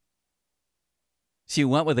backup? So you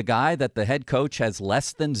went with a guy that the head coach has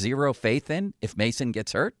less than zero faith in if Mason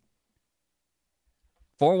gets hurt?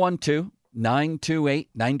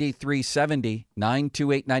 412-928-9370,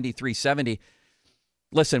 928-9370.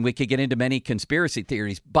 Listen, we could get into many conspiracy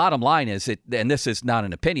theories. Bottom line is, and this is not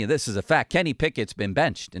an opinion, this is a fact, Kenny Pickett's been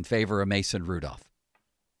benched in favor of Mason Rudolph.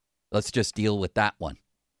 Let's just deal with that one.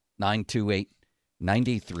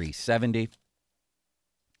 928-9370.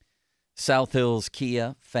 South Hills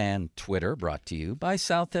Kia fan Twitter brought to you by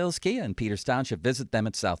South Hills Kia in Peters Township. Visit them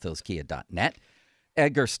at southhillskia.net.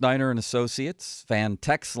 Edgar Snyder and Associates, fan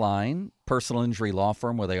text line, personal injury law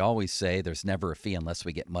firm where they always say there's never a fee unless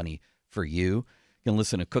we get money for you. You can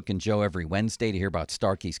listen to Cook and Joe every Wednesday to hear about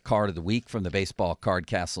Starkey's Card of the Week from the Baseball Card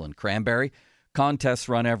Castle in Cranberry. Contests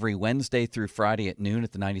run every Wednesday through Friday at noon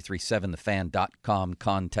at the 937thefan.com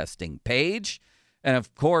contesting page. And,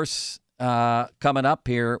 of course, coming up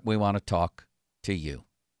here, we want to talk to you.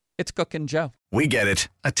 It's Cook and Joe. We get it.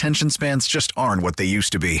 Attention spans just aren't what they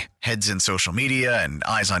used to be. Heads in social media and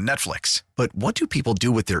eyes on Netflix. But what do people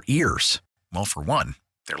do with their ears? Well, for one,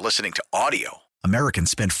 they're listening to audio. Americans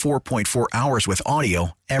spend 4.4 hours with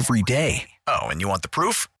audio every day. Oh, and you want the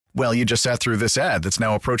proof? Well, you just sat through this ad that's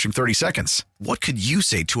now approaching 30 seconds. What could you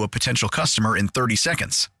say to a potential customer in 30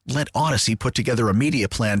 seconds? Let Odyssey put together a media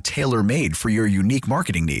plan tailor-made for your unique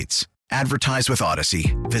marketing needs. Advertise with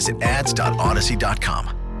Odyssey. Visit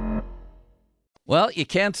ads.odyssey.com. Well, you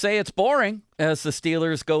can't say it's boring as the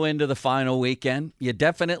Steelers go into the final weekend. You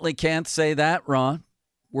definitely can't say that, Ron.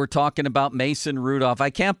 We're talking about Mason Rudolph. I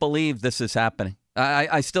can't believe this is happening.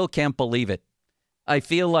 I still can't believe it. I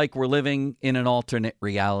feel like we're living in an alternate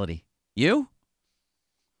reality. You?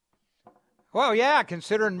 Well, yeah,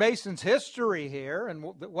 considering Mason's history here and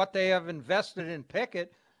what they have invested in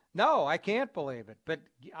Pickett, no, I can't believe it. But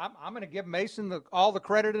I'm going to give Mason all the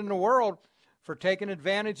credit in the world for taking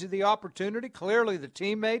advantage of the opportunity. Clearly, the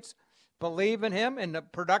teammates believe in him, and the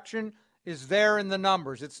production is there in the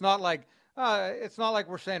numbers. It's not like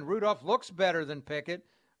we're saying Rudolph looks better than Pickett.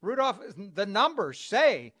 The numbers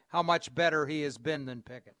say how much better he has been than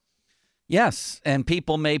Pickett. Yes, and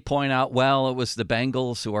people may point out, well, it was the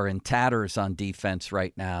Bengals who are in tatters on defense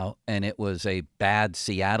right now, and it was a bad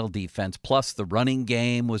Seattle defense. Plus, the running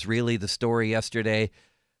game was really the story yesterday,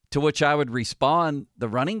 to which I would respond, the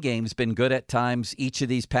running game's been good at times each of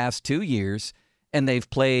these past 2 years, and they've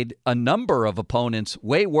played a number of opponents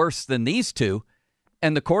way worse than these two,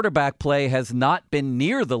 and the quarterback play has not been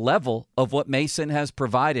near the level of what Mason has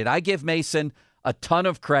provided. I give Mason a ton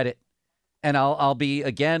of credit. And I'll be,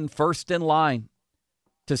 again, first in line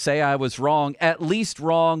to say I was wrong, at least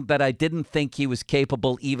wrong that I didn't think he was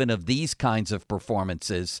capable even of these kinds of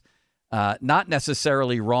performances. Not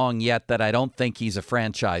necessarily wrong yet that I don't think he's a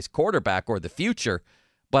franchise quarterback or the future,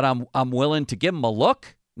 but I'm willing to give him a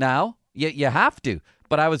look now. You have to.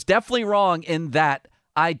 But I was definitely wrong in that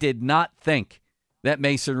I did not think that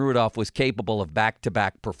Mason Rudolph was capable of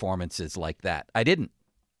back-to-back performances like that. I didn't.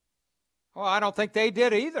 Well, I don't think they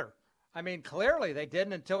did either. I mean, clearly they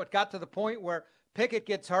didn't until it got to the point where Pickett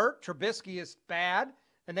gets hurt, Trubisky is bad,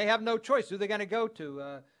 and they have no choice. Who are they going to go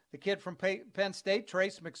to? The kid from Penn State,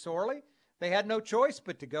 Trace McSorley? They had no choice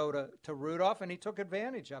but to go to Rudolph, and he took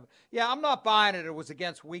advantage of it. Yeah, I'm not buying it was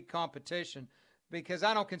against weak competition because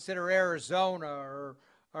I don't consider Arizona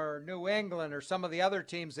or New England or some of the other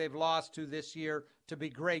teams they've lost to this year to be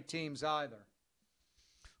great teams either.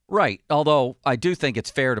 Right, although I do think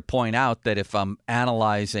it's fair to point out that if I'm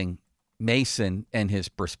analyzing Mason and his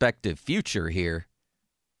prospective future here,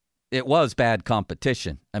 it was bad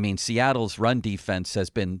competition. I mean, Seattle's run defense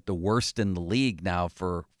has been the worst in the league now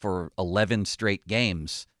for 11 straight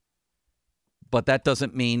games. But that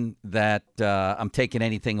doesn't mean that I'm taking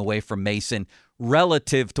anything away from Mason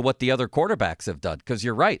relative to what the other quarterbacks have done. Because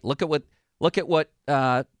you're right. Look at what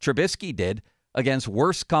Trubisky did against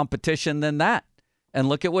worse competition than that. And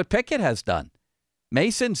look at what Pickett has done.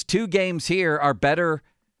 Mason's 2 games here are better,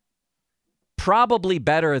 probably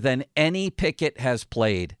better than any Pickett has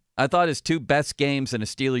played. I thought his 2 best games in a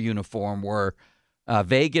Steeler uniform were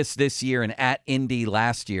Vegas this year and at Indy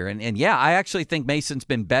last year. And yeah, I actually think Mason's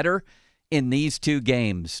been better in these 2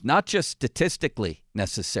 games, not just statistically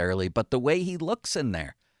necessarily, but the way he looks in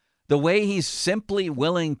there, the way he's simply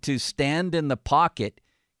willing to stand in the pocket,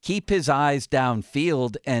 keep his eyes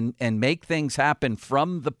downfield, and make things happen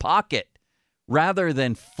from the pocket rather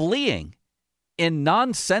than fleeing in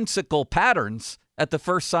nonsensical patterns at the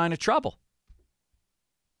first sign of trouble.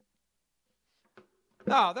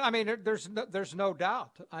 No, I mean, there's no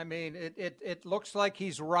doubt. I mean, it looks like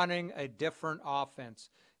he's running a different offense.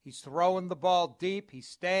 He's throwing the ball deep. He's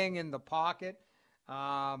staying in the pocket. The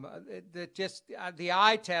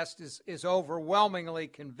eye test is overwhelmingly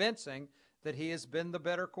convincing that he has been the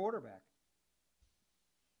better quarterback.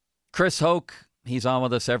 Chris Hoke, he's on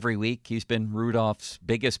with us every week. He's been Rudolph's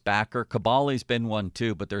biggest backer. Kabali's been one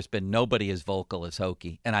too, but there's been nobody as vocal as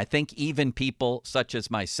Hokie. And I think even people such as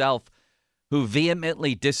myself who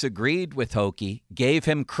vehemently disagreed with Hokie gave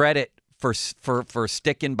him credit for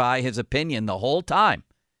sticking by his opinion the whole time.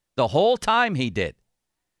 The whole time he did.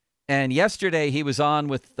 And yesterday he was on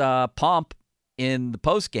with Pomp in the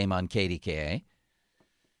postgame on KDKA.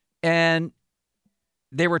 And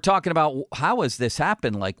they were talking about how has this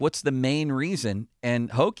happened? Like, what's the main reason?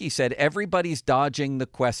 And Hokie said, everybody's dodging the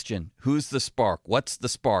question. Who's the spark? What's the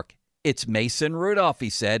spark? It's Mason Rudolph,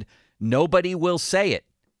 he said. Nobody will say it.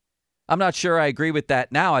 I'm not sure I agree with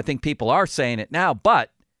that now. I think people are saying it now,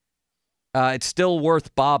 but it's still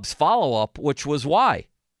worth Bob's follow-up, which was why.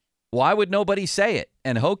 Why would nobody say it?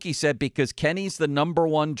 And Hokie said, because Kenny's the number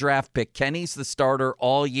 1 draft pick. Kenny's the starter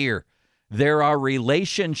all year. There are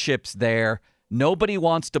relationships there. Nobody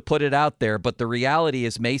wants to put it out there, but the reality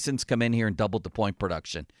is Mason's come in here and doubled the point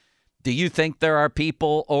production. Do you think there are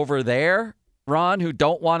people over there, Ron, who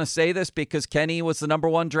don't want to say this because Kenny was the number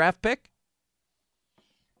 1 draft pick?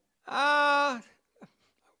 I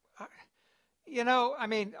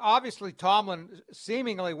mean, obviously Tomlin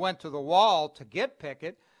seemingly went to the wall to get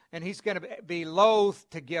Pickett, and he's going to be loath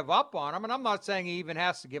to give up on him. And I'm not saying he even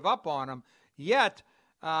has to give up on him yet.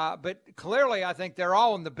 But clearly, I think they're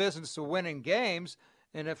all in the business of winning games.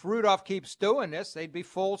 And if Rudolph keeps doing this, they'd be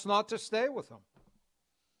fools not to stay with him.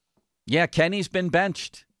 Yeah, Kenny's been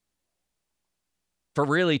benched for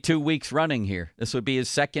really 2 weeks running here. This would be his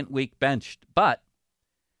 2nd week benched. But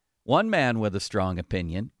One man with a strong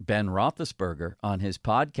opinion, Ben Roethlisberger, on his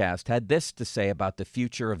podcast, had this to say about the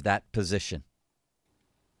future of that position.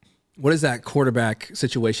 What does that quarterback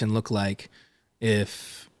situation look like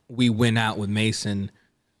if we win out with Mason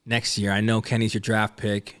next year? I know Kenny's your draft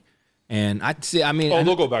pick. And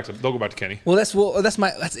they'll go back to Kenny. Well,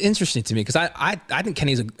 that's interesting to me because I think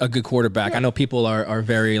Kenny's a good quarterback. Yeah. I know people are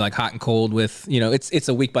very like hot and cold with, it's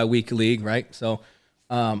a week by week league, right? So,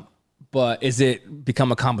 but is it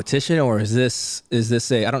become a competition, or is this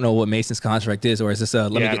I don't know what Mason's contract is, or is this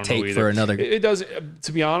let me get tape for another? It does.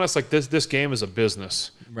 To be honest, like this game is a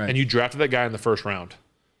business, right? And you drafted that guy in the first round.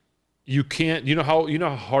 You can't. You know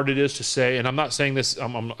how hard it is to say. And I'm not saying this.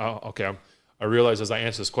 I realize as I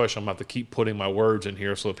answer this question, I'm about to keep putting my words in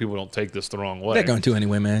here so that people don't take this the wrong way. They're going to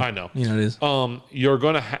anyway, man. I know. It is. You're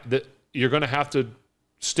gonna have to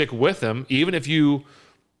stick with him, even if you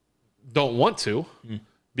don't want to,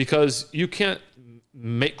 because you can't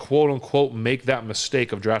quote unquote make that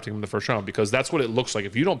mistake of drafting him in the first round, because that's what it looks like.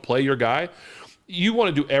 If you don't play your guy, you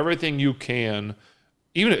want to do everything you can.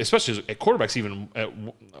 Even especially at quarterbacks, even at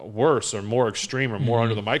worse or more extreme or more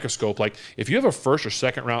under the microscope. Like if you have a first or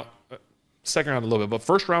second round a little bit, but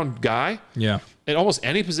first round guy, in almost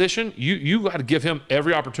any position, you got to give him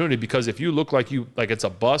every opportunity, because if you look like it's a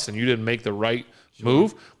bust and you didn't make the right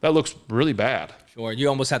move, that looks really bad. Sure, you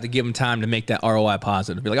almost have to give him time to make that ROI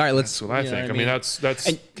positive. Be like, all right, let's. That's what I think. I mean, that's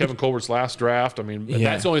Kevin Colbert's last draft. I mean,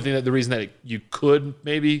 that's the only thing the reason that you could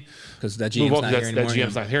maybe because that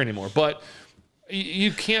GM's not here anymore. But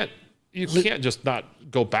you can't just not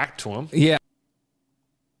go back to him. Yeah.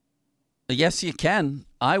 Yes, you can.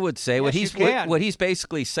 I would say what he's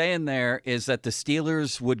basically saying there is that the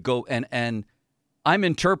Steelers would go and I'm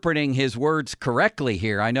interpreting his words correctly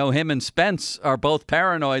here. I know him and Spence are both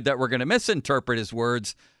paranoid that we're going to misinterpret his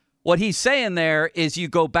words. What he's saying there is you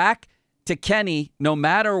go back to Kenny no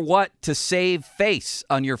matter what to save face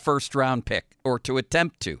on your first round pick, or to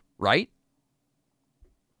attempt to, right?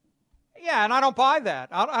 Yeah, and I don't buy that.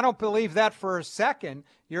 I don't believe that for a second.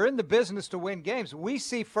 You're in the business to win games. We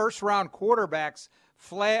see first-round quarterbacks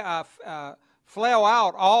flail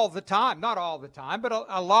out all the time. Not all the time, but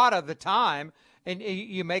a lot of the time. And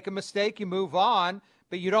you make a mistake, you move on,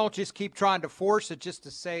 but you don't just keep trying to force it just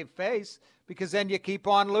to save face, because then you keep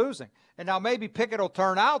on losing. And now maybe Pickett will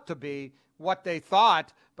turn out to be what they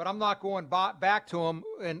thought, but I'm not going back to him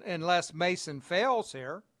unless Mason fails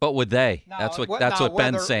here. But would they? That's what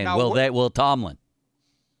Ben's saying. Will Tomlin?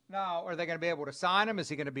 Now, are they going to be able to sign him? Is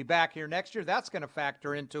he going to be back here next year? That's going to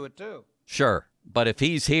factor into it too. Sure, but if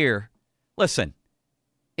he's here, listen,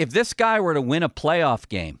 if this guy were to win a playoff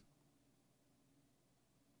game,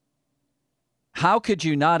 how could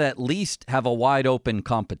you not at least have a wide open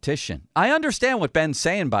competition? I understand what Ben's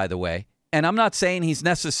saying, by the way, and I'm not saying he's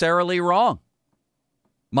necessarily wrong.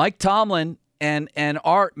 Mike Tomlin and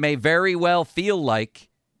Art may very well feel like,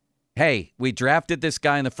 hey, we drafted this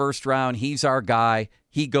guy in the first round. He's our guy.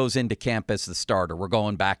 He goes into camp as the starter. We're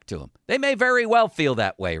going back to him. They may very well feel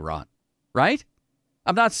that way, Ron, right?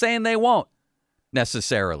 I'm not saying they won't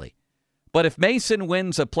necessarily. But if Mason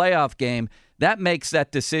wins a playoff game, that makes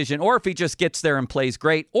that decision, or if he just gets there and plays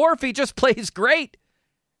great, or if he just plays great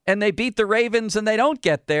and they beat the Ravens and they don't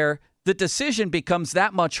get there, the decision becomes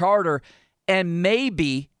that much harder and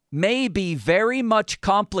maybe very much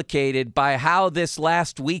complicated by how this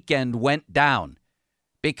last weekend went down.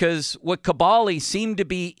 Because what Kabali seemed to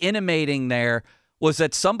be intimating there was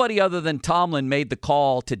that somebody other than Tomlin made the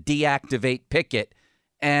call to deactivate Pickett,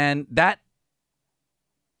 and that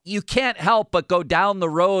you can't help but go down the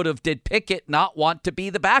road of, did Pickett not want to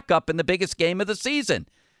be the backup in the biggest game of the season?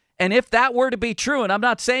 And if that were to be true, and I'm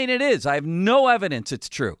not saying it is, I have no evidence it's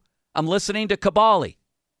true. I'm listening to Kabali.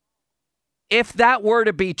 If that were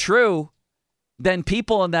to be true, then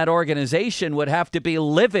people in that organization would have to be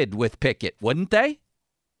livid with Pickett, wouldn't they?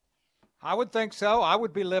 I would think so. I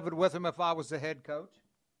would be livid with him if I was the head coach.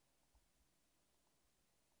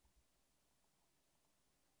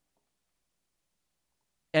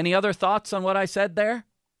 Any other thoughts on what I said there?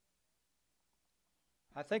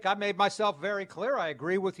 I think I made myself very clear. I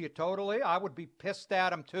agree with you totally. I would be pissed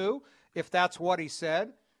at him too if that's what he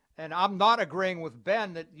said. And I'm not agreeing with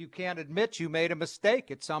Ben that you can't admit you made a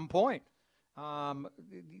mistake at some point.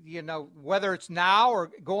 Whether it's now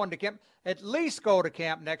or going to camp, at least go to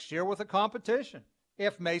camp next year with a competition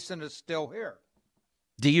if Mason is still here.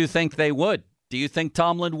 Do you think they would? Do you think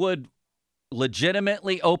Tomlin would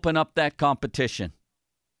legitimately open up that competition?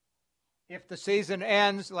 If the season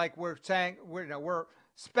ends, like we're saying, we're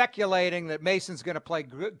speculating that Mason's going to play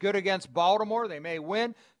good against Baltimore. They may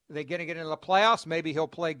win. They're going to get into the playoffs. Maybe he'll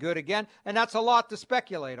play good again. And that's a lot to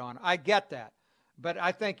speculate on. I get that. But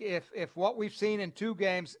I think if what we've seen in 2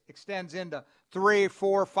 games extends into 3,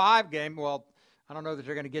 4, 5 games, well, I don't know that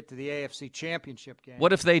they're going to get to the AFC Championship game.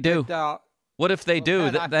 What if they do? What if they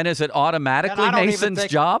do? Then is it automatically Mason's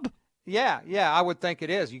job? Yeah, I would think it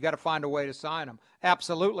is. You got to find a way to sign him.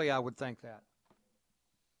 Absolutely, I would think that.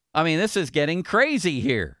 I mean, this is getting crazy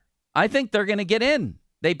here. I think they're going to get in.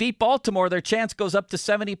 They beat Baltimore. Their chance goes up to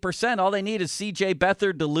 70%. All they need is C.J.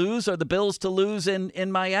 Beathard to lose or the Bills to lose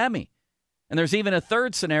in Miami. And there's even a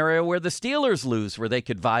third scenario where the Steelers lose where they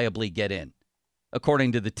could viably get in.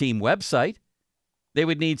 According to the team website, they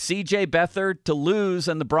would need C.J. Beathard to lose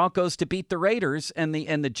and the Broncos to beat the Raiders and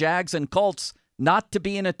the Jags and Colts not to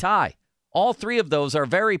be in a tie. All 3 of those are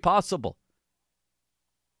very possible.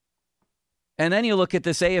 And then you look at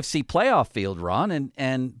this AFC playoff field, Ron,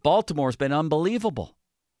 and Baltimore's been unbelievable.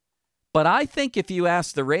 But I think if you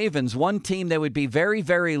ask the Ravens, one team they would be very,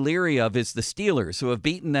 very leery of is the Steelers, who have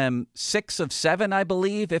beaten them 6 of 7, I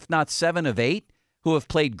believe, if not 7 of 8, who have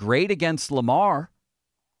played great against Lamar.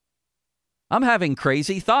 I'm having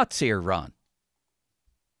crazy thoughts here, Ron.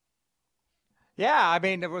 Yeah, I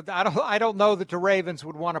mean, I don't know that the Ravens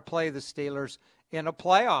would want to play the Steelers in a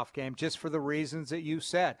playoff game just for the reasons that you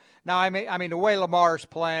said. Now, I mean, the way Lamar's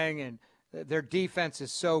playing and their defense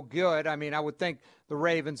is so good, I mean, I would think the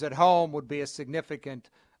Ravens at home would be a significant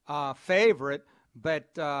favorite. But,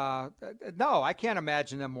 no, I can't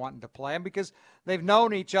imagine them wanting to play them because they've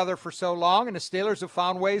known each other for so long, and the Steelers have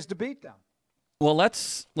found ways to beat them. Well,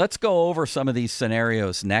 let's go over some of these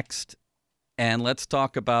scenarios next, and let's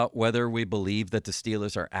talk about whether we believe that the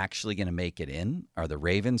Steelers are actually going to make it in. Are the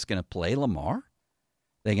Ravens going to play Lamar? Are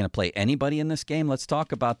they going to play anybody in this game? Let's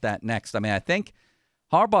talk about that next. I mean, I think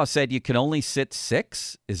Harbaugh said you can only sit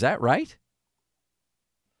 6. Is that right?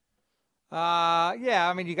 Yeah,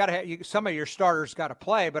 I mean, you got to some of your starters got to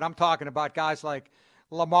play, but I'm talking about guys like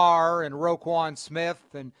Lamar and Roquan Smith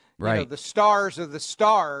and you know, the stars of the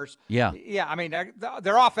stars. Yeah. Yeah, I mean,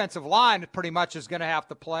 their offensive line pretty much is going to have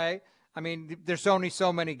to play. I mean, there's only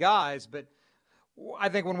so many guys, but I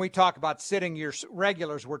think when we talk about sitting your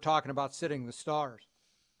regulars, we're talking about sitting the stars.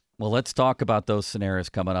 Well, let's talk about those scenarios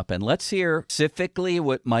coming up, and let's hear specifically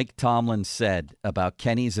what Mike Tomlin said about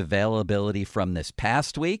Kenny's availability from this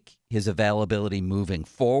past week, his availability moving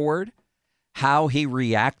forward, how he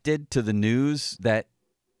reacted to the news that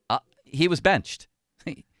he was benched,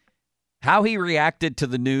 how he reacted to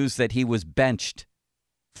the news that he was benched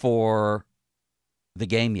for the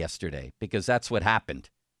game yesterday, because that's what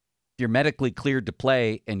happened. If you're medically cleared to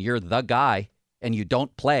play and you're the guy and you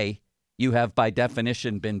don't play, you have, by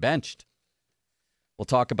definition, been benched. We'll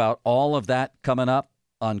talk about all of that coming up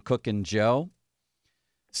on Cook and Joe.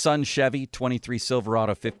 Sun Chevy, 23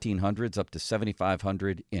 Silverado 1500s, up to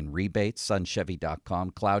 $7,500 in rebates.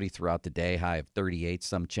 SunChevy.com. Cloudy throughout the day, high of 38,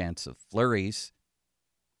 some chance of flurries.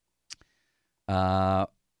 Ron,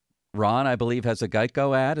 I believe, has a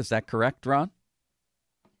Geico ad. Is that correct, Ron?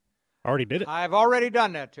 Already did it. I've already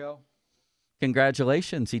done that, Joe.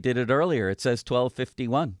 Congratulations. He did it earlier. It says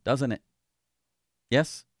 12:51, doesn't it?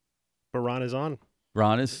 Yes? But Ron is on. He's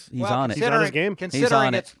on it. He's on his game.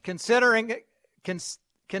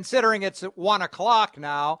 Considering it's at 1 o'clock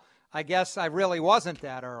now, I guess I really wasn't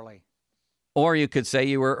that early. Or you could say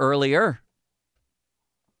you were earlier.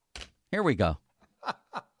 Here we go.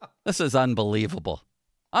 This is unbelievable.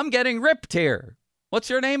 I'm getting ripped here. What's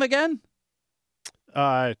your name again?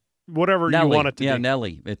 Whatever Nelly. You want it to be. Yeah,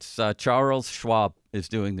 Nelly. It's Charles Schwab is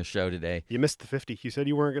doing the show today. You missed the 50. You said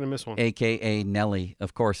you weren't going to miss one. A.K.A. Nelly.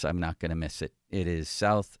 Of course I'm not going to miss it. It is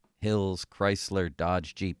South Hills Chrysler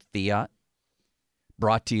Dodge Jeep Fiat.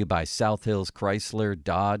 Brought to you by South Hills Chrysler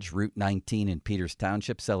Dodge, Route 19 in Peters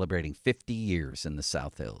Township, celebrating 50 years in the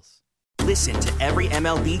South Hills. Listen to every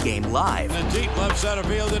MLB game live. In the deep left center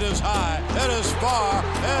field, it is high, it is far,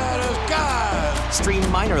 it is gone. Stream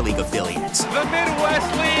minor league affiliates. The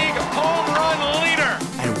Midwest League home run leader.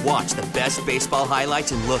 And watch the best baseball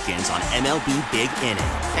highlights and look-ins on MLB Big Inning.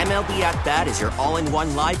 MLB At Bat is your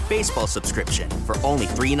all-in-one live baseball subscription for only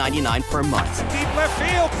 $3.99 per month. Deep left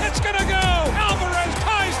field, it's gonna go. Alvarez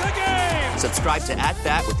ties the game. Subscribe to At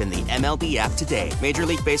Bat within the MLB app today. Major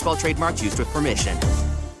League Baseball trademarks used with permission.